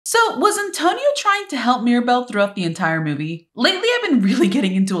So, was Antonio trying to help Mirabel throughout the entire movie? Lately, I've been really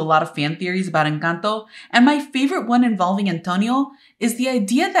getting into a lot of fan theories about Encanto, and my favorite one involving Antonio is the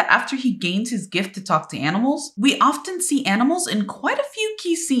idea that after he gains his gift to talk to animals, we often see animals in quite a few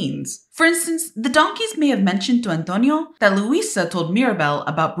key scenes. For instance, the donkeys may have mentioned to Antonio that Luisa told Mirabel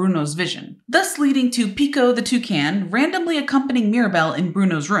about Bruno's vision, thus leading to Pico the toucan randomly accompanying Mirabel in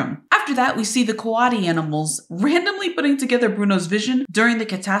Bruno's room. After that, we see the coati animals randomly putting together Bruno's vision during the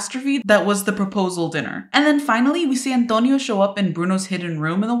catastrophe that was the proposal dinner. And then finally, we see Antonio show up in Bruno's hidden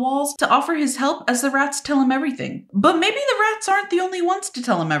room in the walls to offer his help as the rats tell him everything. But maybe the rats aren't the only ones to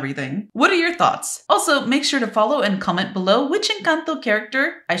tell him everything. What are your thoughts? Also, make sure to follow and comment below which Encanto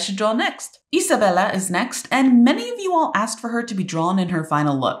character I should draw next. Isabella is next, and many of you all asked for her to be drawn in her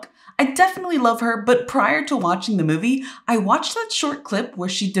final look. I definitely love her, but prior to watching the movie, I watched that short clip where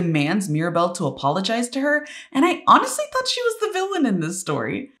she demands Mirabel to apologize to her, and I honestly thought she was the villain in this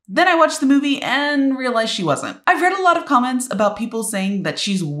story. Then I watched the movie and realized she wasn't. I've read a lot of comments about people saying that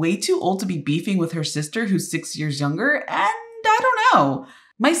she's way too old to be beefing with her sister who's 6 years younger, and I don't know.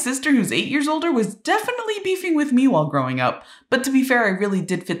 My sister, who's 8 years older, was definitely beefing with me while growing up. But to be fair, I really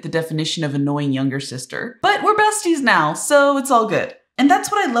did fit the definition of annoying younger sister. But we're besties now, so it's all good. And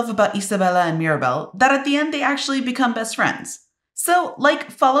that's what I love about Isabella and Mirabel, that at the end they actually become best friends. So like,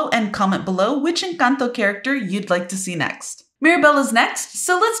 follow, and comment below which Encanto character you'd like to see next. Mirabel is next,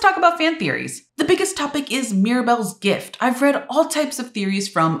 so let's talk about fan theories. The biggest topic is Mirabel's gift. I've read all types of theories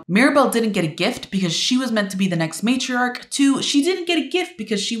from Mirabel didn't get a gift because she was meant to be the next matriarch to she didn't get a gift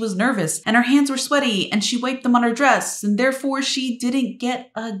because she was nervous and her hands were sweaty and she wiped them on her dress and therefore she didn't get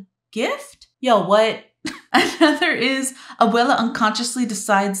a gift? Yo, what? Another is Abuela unconsciously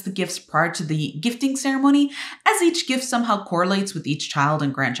decides the gifts prior to the gifting ceremony, as each gift somehow correlates with each child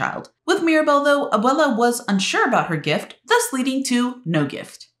and grandchild. With Mirabel though, Abuela was unsure about her gift, thus leading to no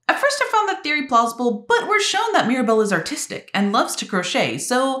gift. At first I found that theory plausible, but we're shown that Mirabel is artistic and loves to crochet,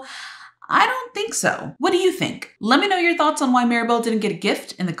 so I don't think so. What do you think? Let me know your thoughts on why Mirabel didn't get a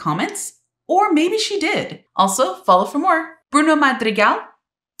gift in the comments, or maybe she did. Also, follow for more. Bruno Madrigal,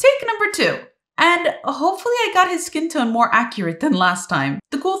 take number 2. And hopefully I got his skin tone more accurate than last time.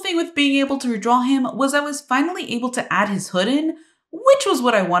 The cool thing with being able to redraw him was I was finally able to add his hood in, which was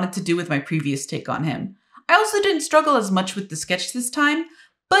what I wanted to do with my previous take on him. I also didn't struggle as much with the sketch this time,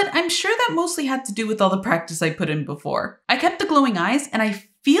 but I'm sure that mostly had to do with all the practice I put in before. I kept the glowing eyes and I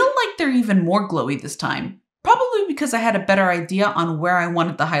feel like they're even more glowy this time. Probably because I had a better idea on where I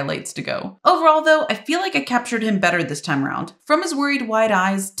wanted the highlights to go. Overall though, I feel like I captured him better this time around. From his worried wide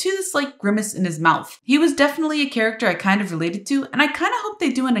eyes to the slight grimace in his mouth. He was definitely a character I kind of related to, and I kind of hope they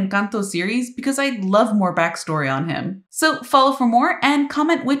do an Encanto series because I'd love more backstory on him. So follow for more and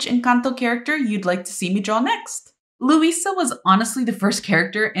comment which Encanto character you'd like to see me draw next. Luisa was honestly the first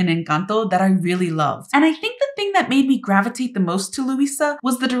character in Encanto that I really loved. And I think the thing that made me gravitate the most to Luisa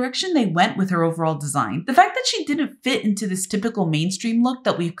was the direction they went with her overall design. The fact that she didn't fit into this typical mainstream look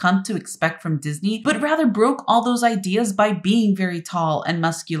that we've come to expect from Disney, but rather broke all those ideas by being very tall and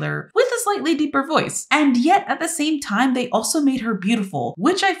muscular with a slightly deeper voice. And yet at the same time, they also made her beautiful,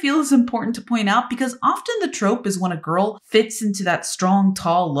 which I feel is important to point out because often the trope is when a girl fits into that strong,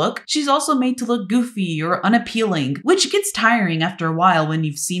 tall look, she's also made to look goofy or unappealing, which gets tiring after a while when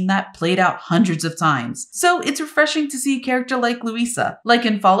you've seen that played out hundreds of times. So it's refreshing to see a character like Luisa. Like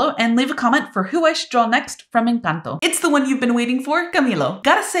and follow, and leave a comment for who I should draw next from Encanto. It's the one you've been waiting for, Camilo.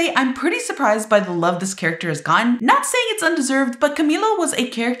 Gotta say, I'm pretty surprised by the love this character has gotten. Not saying it's undeserved, but Camilo was a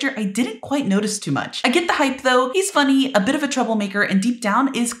character I didn't quite notice too much. I get the hype though, he's funny, a bit of a troublemaker, and deep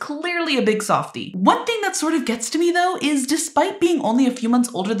down is clearly a big softie. One thing that sort of gets to me though is despite being only a few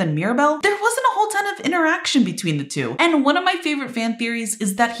months older than Mirabel, there wasn't a whole ton of interaction between the two. And one of my favorite fan theories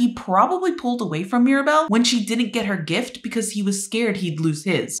is that he probably pulled away from Mirabel when she didn't get her gift because he was scared he'd lose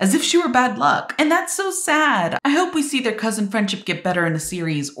his, as if she were bad luck. And that's so sad. I hope we see their cousin friendship get better in a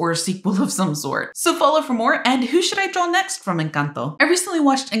series or a sequel of some sort. So follow for more, and who should I draw next from Encanto? I recently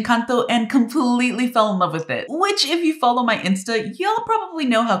watched Encanto and completely fell in love with it, which if you follow my Insta, y'all probably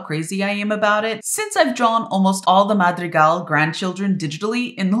know how crazy I am about it since I've drawn almost all the Madrigal grandchildren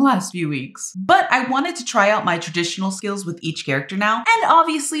digitally in the last few weeks. But I wanted to try out my traditional skills with each character now, and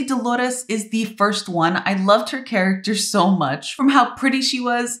obviously Dolores is the first one. I loved her character so much, from how pretty she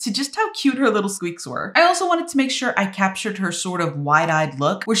was to just how cute her little squeaks were. I also wanted to make sure I captured her sort of wide-eyed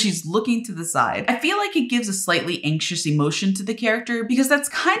look where she's looking to the side. I feel like it gives a slightly anxious emotion to the character because that's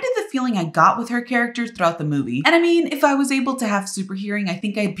kind of the feeling I got with her character throughout the movie. And I mean, if I was able to have super hearing, I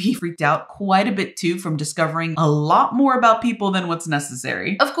think I'd be freaked out quite a bit too from discovering a lot more about people than what's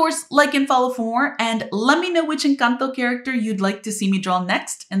necessary. Of course, like and follow for more, and let me know which Encanto character you'd like to see me draw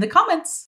next in the comments.